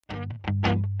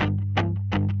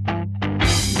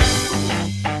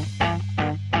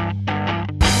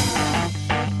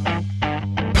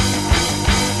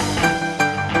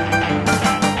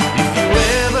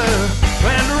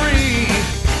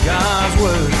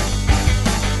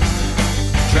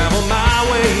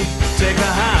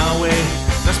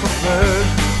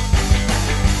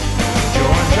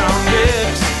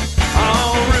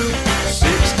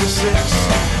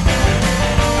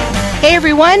Hey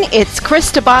everyone, it's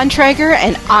Krista Bontrager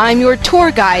and I'm your tour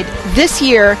guide this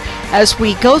year as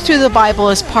we go through the Bible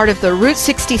as part of the Route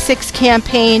 66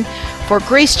 campaign for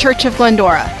Grace Church of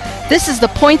Glendora. This is the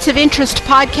Points of Interest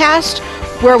podcast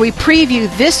where we preview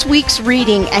this week's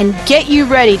reading and get you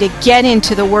ready to get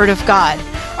into the Word of God.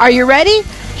 Are you ready?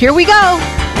 Here we go.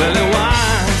 Well, it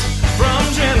winds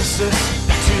from Genesis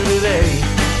to today.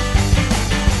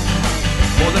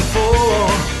 More than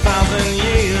 4,000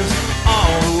 years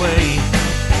all the way.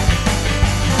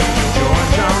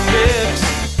 George John Dix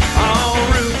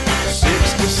on Route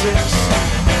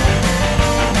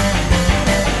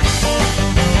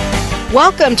 66.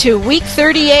 Welcome to week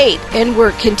 38, and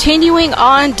we're continuing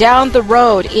on down the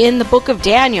road in the book of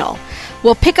Daniel.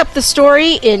 We'll pick up the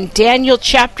story in Daniel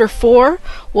chapter 4.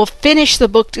 We'll finish the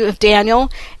book of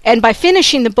Daniel, and by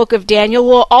finishing the book of Daniel,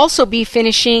 we'll also be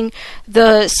finishing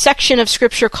the section of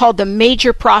Scripture called the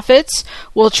Major Prophets.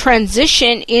 We'll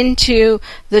transition into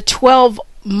the 12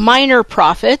 Minor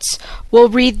Prophets. We'll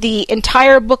read the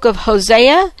entire book of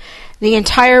Hosea, the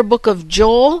entire book of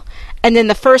Joel, and then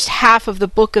the first half of the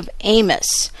book of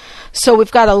Amos. So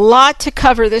we've got a lot to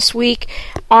cover this week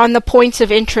on the Points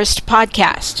of Interest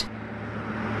podcast.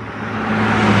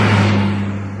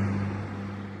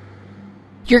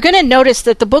 You're going to notice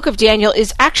that the book of Daniel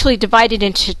is actually divided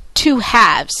into two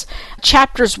halves.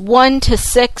 Chapters 1 to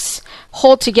 6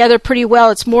 hold together pretty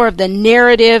well. It's more of the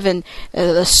narrative and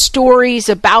the stories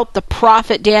about the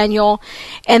prophet Daniel.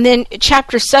 And then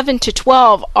chapters 7 to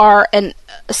 12 are a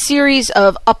series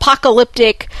of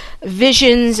apocalyptic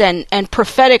visions and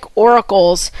prophetic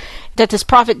oracles that this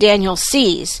prophet Daniel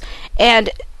sees.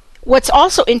 And what's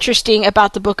also interesting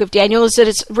about the book of Daniel is that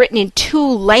it's written in two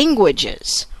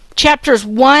languages. Chapters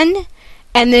 1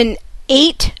 and then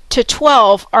 8 to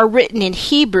 12 are written in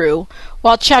Hebrew,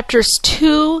 while chapters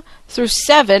 2 through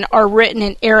 7 are written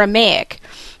in Aramaic.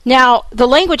 Now, the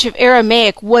language of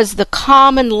Aramaic was the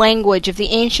common language of the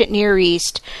ancient Near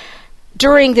East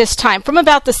during this time, from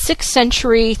about the 6th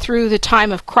century through the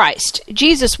time of Christ.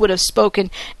 Jesus would have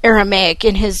spoken Aramaic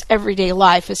in his everyday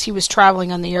life as he was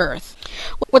traveling on the earth.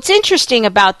 What's interesting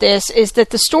about this is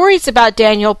that the stories about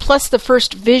Daniel plus the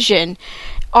first vision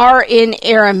are in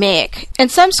Aramaic. And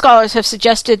some scholars have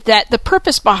suggested that the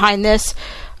purpose behind this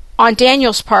on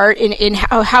Daniel's part in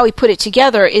how he put it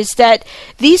together is that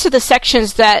these are the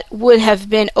sections that would have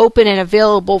been open and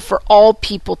available for all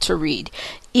people to read,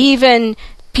 even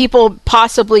people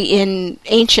possibly in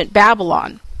ancient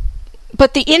Babylon.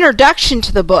 But the introduction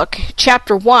to the book,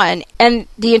 chapter 1, and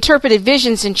the interpreted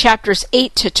visions in chapters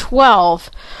 8 to 12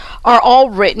 are all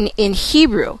written in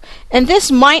Hebrew. And this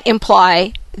might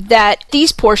imply that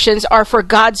these portions are for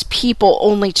God's people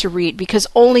only to read, because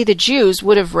only the Jews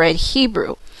would have read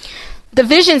Hebrew. The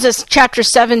visions of chapter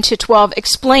 7 to 12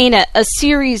 explain a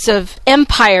series of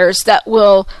empires that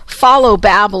will follow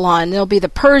Babylon. There'll be the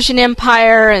Persian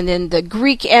Empire, and then the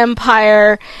Greek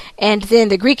Empire, and then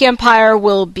the Greek Empire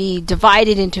will be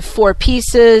divided into 4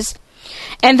 pieces.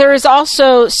 And there is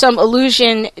also some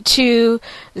allusion to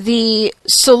the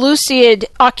Seleucid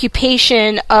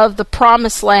occupation of the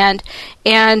Promised Land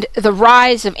and the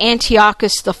rise of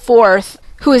Antiochus IV,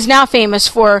 who is now famous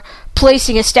for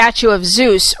placing a statue of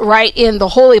Zeus right in the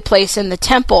holy place in the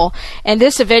temple. And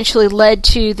this eventually led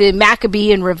to the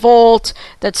Maccabean revolt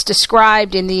that's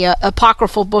described in the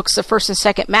apocryphal books of 1st and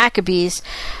 2nd Maccabees.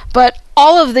 But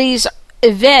all of these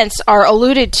events are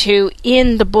alluded to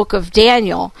in the book of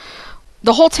Daniel.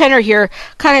 The whole tenor here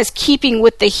kind of is keeping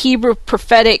with the Hebrew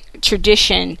prophetic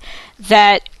tradition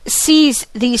that sees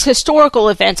these historical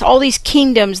events, all these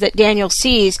kingdoms that Daniel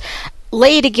sees,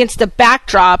 laid against the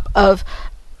backdrop of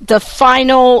the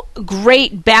final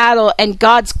great battle and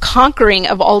God's conquering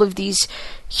of all of these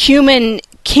human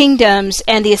kingdoms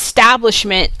and the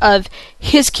establishment of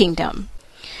his kingdom.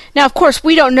 Now, of course,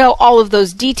 we don't know all of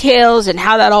those details and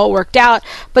how that all worked out,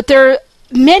 but there are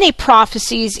many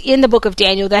prophecies in the book of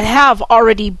Daniel that have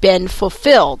already been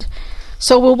fulfilled.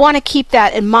 So we'll want to keep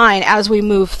that in mind as we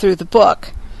move through the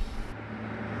book.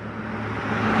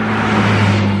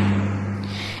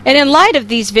 And in light of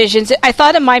these visions, I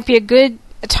thought it might be a good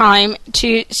time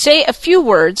to say a few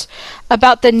words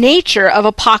about the nature of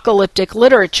apocalyptic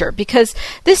literature, because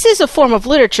this is a form of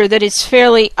literature that is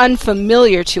fairly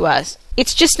unfamiliar to us.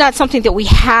 It's just not something that we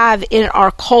have in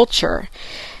our culture.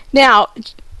 Now,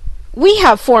 we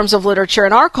have forms of literature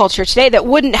in our culture today that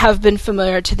wouldn't have been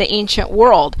familiar to the ancient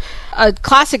world. A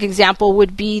classic example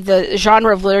would be the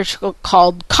genre of literature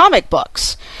called comic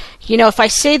books. You know, if I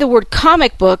say the word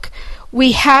comic book,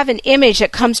 we have an image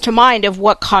that comes to mind of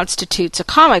what constitutes a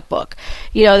comic book.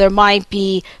 You know, there might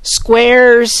be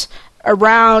squares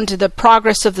around the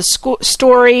progress of the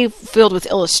story filled with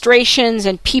illustrations,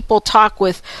 and people talk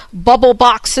with bubble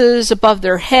boxes above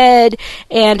their head,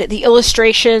 and the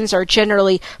illustrations are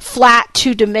generally flat,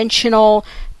 two-dimensional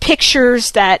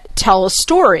pictures that tell a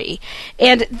story.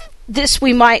 And this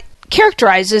we might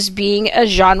characterize as being a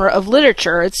genre of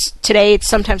literature. Today it's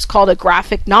sometimes called a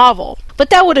graphic novel.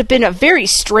 But that would have been a very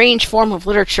strange form of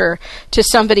literature to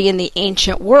somebody in the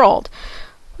ancient world.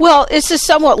 Well, this is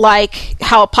somewhat like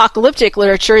how apocalyptic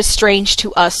literature is strange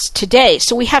to us today.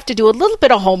 So we have to do a little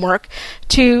bit of homework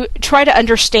to try to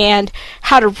understand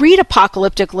how to read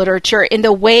apocalyptic literature in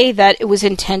the way that it was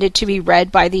intended to be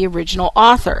read by the original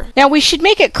author. Now, we should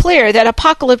make it clear that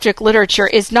apocalyptic literature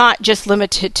is not just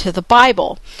limited to the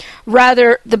Bible.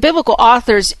 Rather, the biblical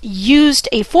authors used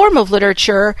a form of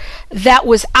literature that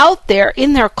was out there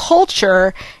in their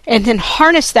culture and then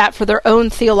harnessed that for their own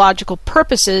theological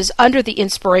purposes under the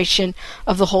inspiration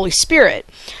of the Holy Spirit.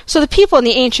 So the people in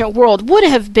the ancient world would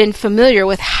have been familiar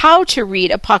with how to read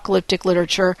apocalyptic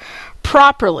literature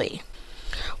properly.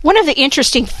 One of the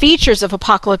interesting features of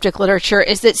apocalyptic literature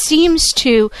is that it seems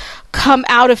to come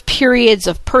out of periods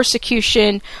of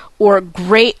persecution or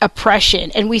great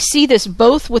oppression. And we see this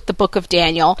both with the book of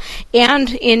Daniel and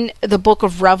in the book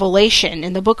of Revelation.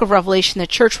 In the book of Revelation, the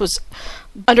church was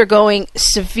undergoing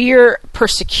severe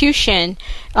persecution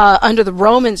under the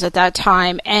Romans at that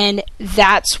time, and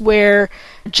that's where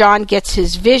John gets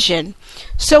his vision.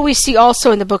 So we see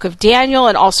also in the book of Daniel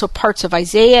and also parts of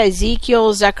Isaiah,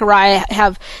 Ezekiel, Zechariah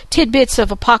have tidbits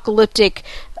of apocalyptic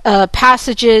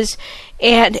passages,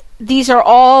 and these are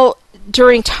all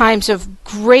during times of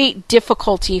great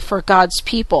difficulty for God's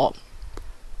people.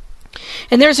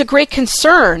 And there's a great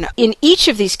concern in each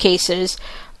of these cases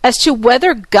as to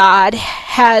whether God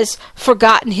has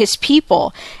forgotten his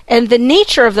people. And the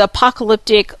nature of the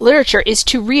apocalyptic literature is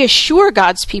to reassure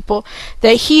God's people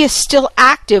that he is still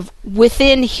active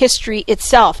within history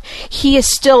itself. He is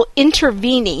still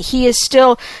intervening. He is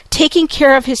still taking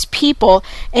care of his people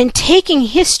and taking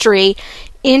history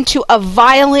into a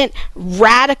violent,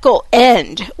 radical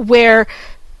end where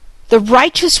the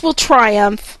righteous will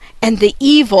triumph and the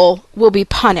evil will be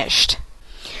punished.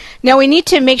 Now, we need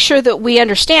to make sure that we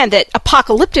understand that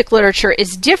apocalyptic literature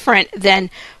is different than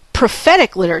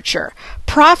prophetic literature.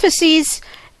 Prophecies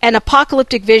and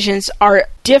apocalyptic visions are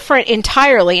different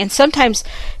entirely, and sometimes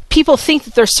people think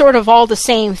that they're sort of all the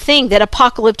same thing, that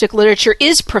apocalyptic literature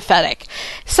is prophetic.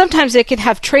 Sometimes it can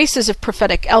have traces of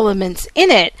prophetic elements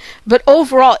in it, but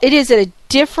overall it is a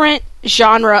different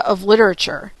genre of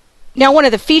literature. Now, one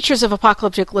of the features of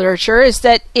apocalyptic literature is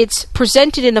that it's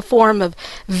presented in the form of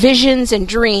visions and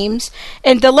dreams,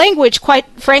 and the language, quite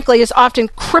frankly, is often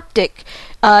cryptic.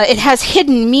 It has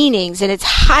hidden meanings, and it's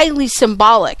highly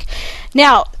symbolic.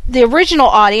 Now, the original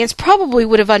audience probably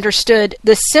would have understood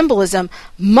the symbolism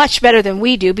much better than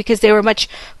we do because they were much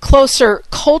closer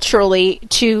culturally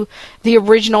to the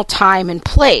original time and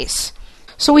place.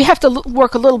 So we have to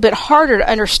work a little bit harder to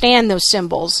understand those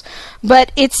symbols.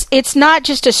 But it's not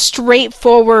just a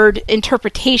straightforward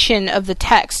interpretation of the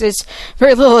text. It's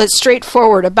very little that's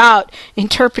straightforward about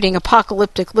interpreting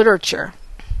apocalyptic literature.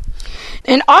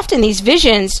 And often these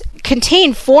visions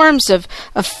contain forms of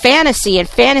fantasy and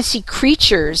fantasy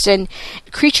creatures and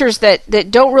creatures that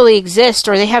don't really exist,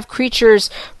 or they have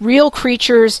real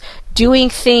creatures doing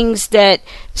things that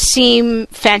seem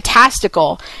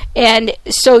fantastical. And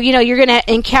so, you're going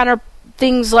to encounter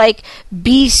things like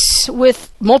beasts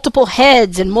with multiple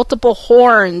heads and multiple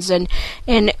horns, and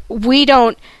we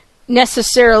don't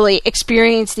necessarily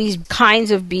experience these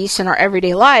kinds of beasts in our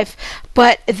everyday life,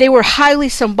 but they were highly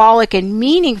symbolic and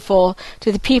meaningful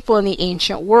to the people in the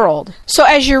ancient world. So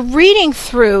as you're reading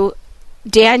through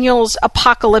Daniel's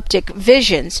apocalyptic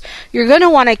visions, you're going to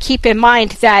want to keep in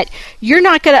mind that you're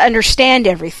not going to understand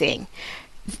everything.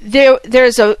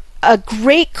 There's a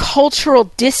great cultural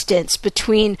distance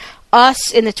between us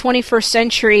in the 21st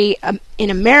century in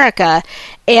America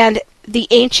and the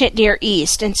ancient Near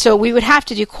East, and so we would have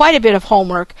to do quite a bit of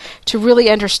homework to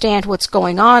really understand what's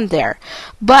going on there.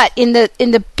 But in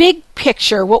the big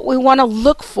picture, what we want to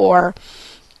look for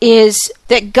is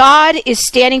that God is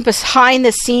standing behind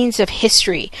the scenes of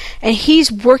history, and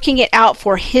he's working it out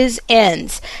for his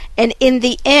ends. And in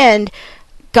the end,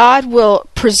 God will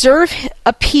preserve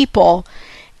a people,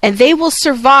 and they will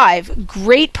survive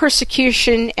great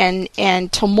persecution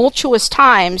and tumultuous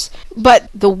times, but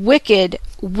the wicked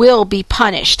will be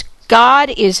punished.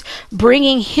 God is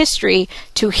bringing history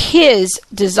to his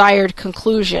desired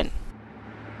conclusion.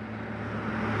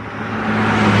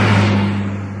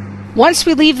 Once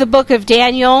we leave the book of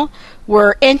Daniel,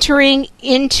 we're entering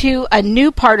into a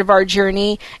new part of our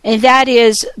journey, and that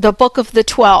is the book of the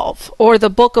 12, or the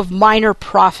book of minor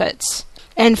prophets.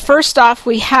 And first off,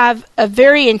 we have a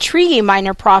very intriguing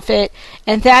minor prophet,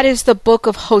 and that is the book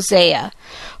of Hosea.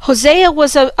 Hosea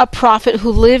was a prophet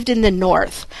who lived in the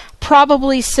north,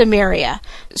 probably Samaria.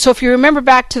 So if you remember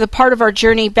back to the part of our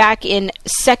journey back in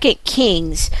 2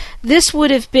 Kings, this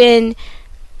would have been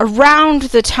around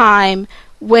the time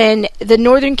when the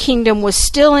northern kingdom was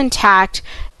still intact,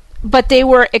 but they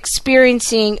were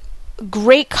experiencing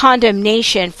great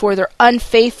condemnation for their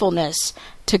unfaithfulness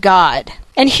to God.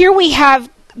 And here we have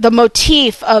the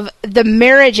motif of the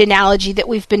marriage analogy that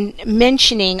we've been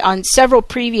mentioning on several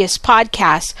previous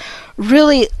podcasts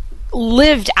really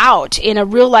lived out in a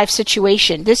real life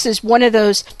situation. This is one of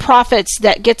those prophets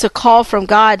that gets a call from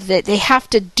God that they have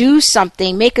to do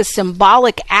something, make a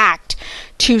symbolic act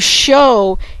to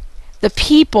show the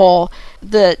people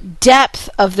the depth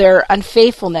of their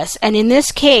unfaithfulness. And in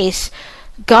this case,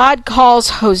 God calls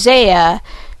Hosea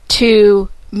to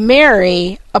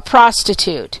marry a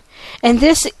prostitute. And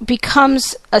this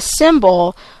becomes a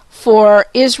symbol for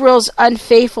Israel's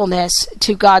unfaithfulness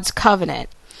to God's covenant.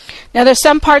 Now, there's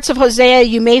some parts of Hosea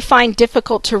you may find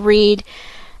difficult to read.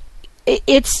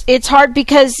 It's hard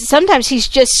because sometimes he's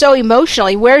just so emotional.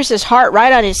 He wears his heart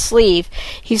right on his sleeve.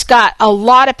 He's got a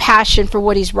lot of passion for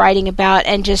what he's writing about,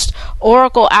 and just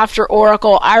oracle after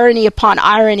oracle, irony upon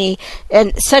irony,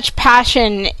 and such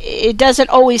passion. It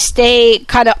doesn't always stay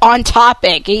kind of on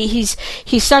topic. He's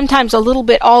sometimes a little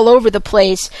bit all over the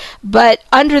place, but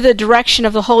under the direction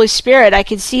of the Holy Spirit, I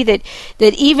can see that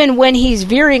even when he's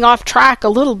veering off track a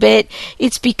little bit,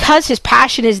 it's because his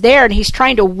passion is there, and he's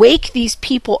trying to wake these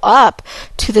people up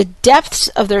to the depths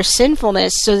of their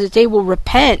sinfulness so that they will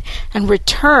repent and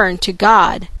return to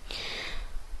God.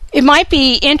 It might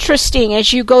be interesting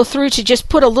as you go through to just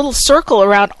put a little circle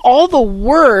around all the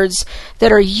words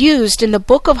that are used in the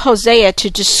book of Hosea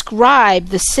to describe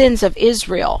the sins of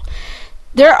Israel.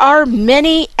 There are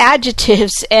many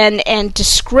adjectives and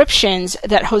descriptions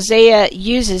that Hosea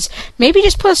uses. Maybe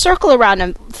just put a circle around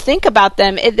them. Think about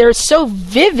them. They're so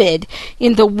vivid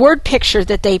in the word picture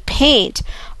that they paint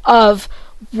of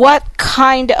what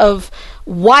kind of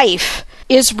wife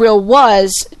Israel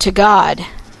was to God.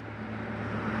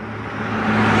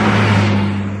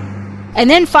 And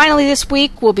then finally this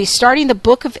week we'll be starting the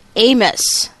book of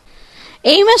Amos.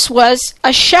 Amos was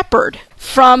a shepherd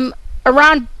from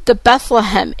around the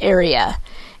Bethlehem area,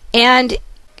 and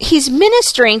he's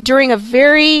ministering during a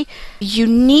very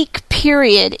unique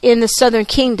period in the southern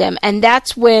kingdom, and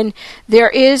that's when there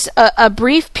is a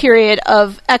brief period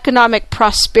of economic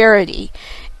prosperity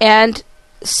and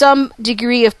some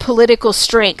degree of political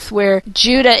strength where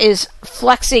Judah is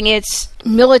flexing its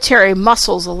military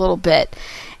muscles a little bit.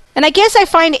 And I guess I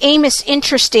find Amos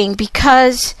interesting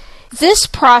because this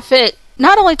prophet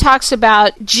not only talks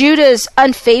about Judah's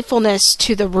unfaithfulness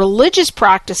to the religious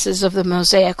practices of the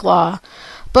Mosaic Law,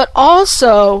 but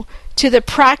also to the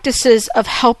practices of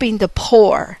helping the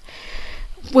poor.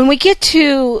 When we get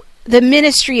to the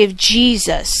ministry of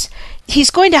Jesus,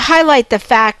 he's going to highlight the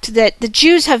fact that the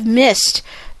Jews have missed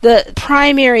the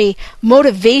primary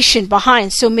motivation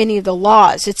behind so many of the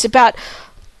laws. It's about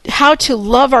how to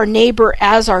love our neighbor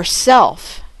as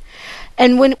ourselves.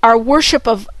 And when our worship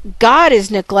of God is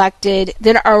neglected,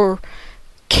 then our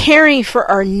caring for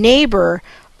our neighbor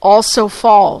also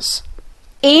falls.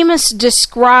 Amos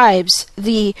describes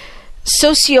the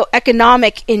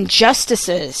socioeconomic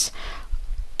injustices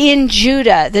in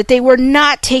Judah, that they were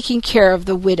not taking care of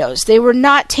the widows. They were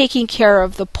not taking care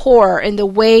of the poor in the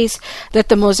ways that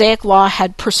the Mosaic Law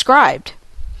had prescribed.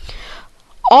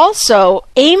 Also,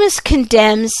 Amos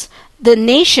condemns the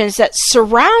nations that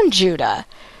surround Judah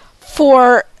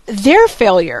for their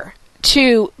failure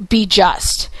to be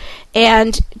just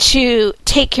and to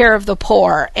take care of the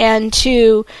poor and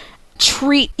to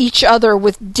treat each other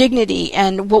with dignity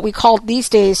and what we call these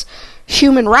days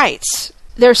human rights.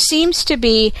 There seems to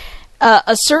be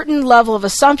a certain level of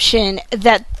assumption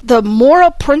that the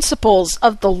moral principles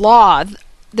of the law,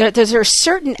 there are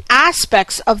certain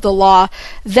aspects of the law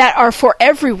that are for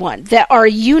everyone, that are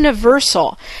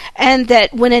universal, and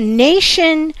that when a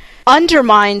nation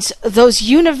undermines those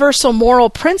universal moral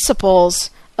principles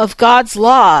of God's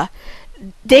law,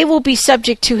 they will be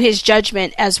subject to his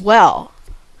judgment as well.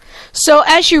 So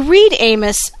as you read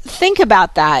Amos, think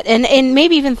about that, and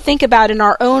maybe even think about in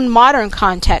our own modern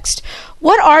context,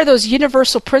 what are those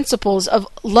universal principles of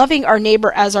loving our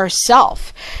neighbor as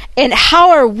ourself? And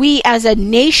how are we as a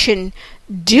nation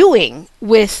doing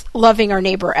with loving our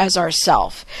neighbor as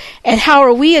ourself? And how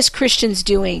are we as Christians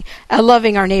doing at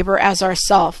loving our neighbor as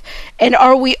ourself? And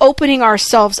are we opening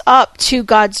ourselves up to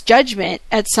God's judgment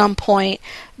at some point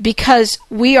because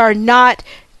we are not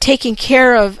taking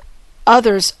care of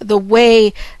others the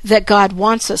way that God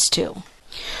wants us to?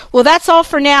 Well, that's all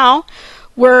for now.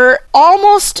 We're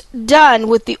almost done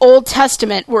with the Old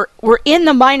Testament. We're in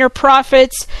the Minor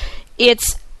Prophets.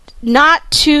 It's not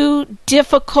too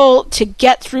difficult to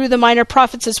get through the Minor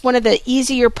Prophets. It's one of the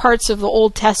easier parts of the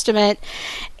Old Testament.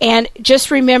 And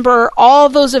just remember, all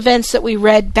those events that we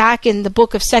read back in the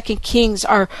book of 2 Kings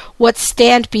are what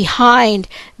stand behind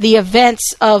the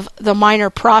events of the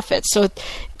Minor Prophets. So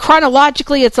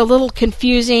chronologically, it's a little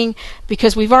confusing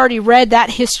because we've already read that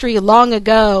history long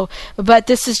ago, but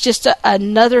this is just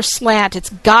another slant. It's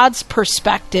God's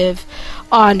perspective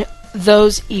on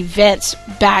those events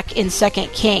back in 2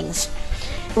 Kings.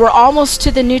 We're almost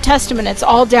to the New Testament. It's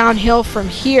all downhill from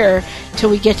here till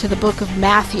we get to the book of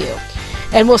Matthew.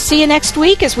 And we'll see you next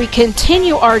week as we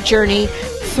continue our journey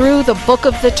through the book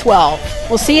of the 12.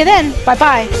 We'll see you then.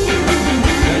 Bye-bye.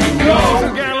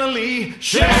 Galilee,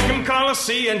 Shechem,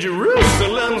 Colosseum, and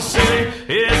Jerusalem city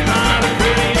is kind of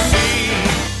pretty, you see.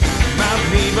 Mount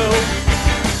Nebo,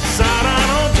 Sidon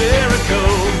or Jericho,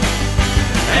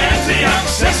 Antioch,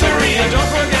 Caesarea, don't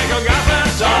forget Golgotha,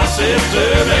 Tarsus,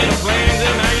 Durban, the flames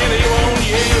and agony won't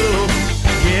yield.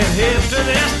 Get hip to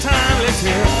this timeless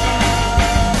hip.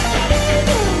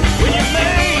 When you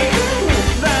make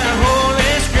that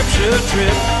holy scripture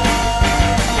trip,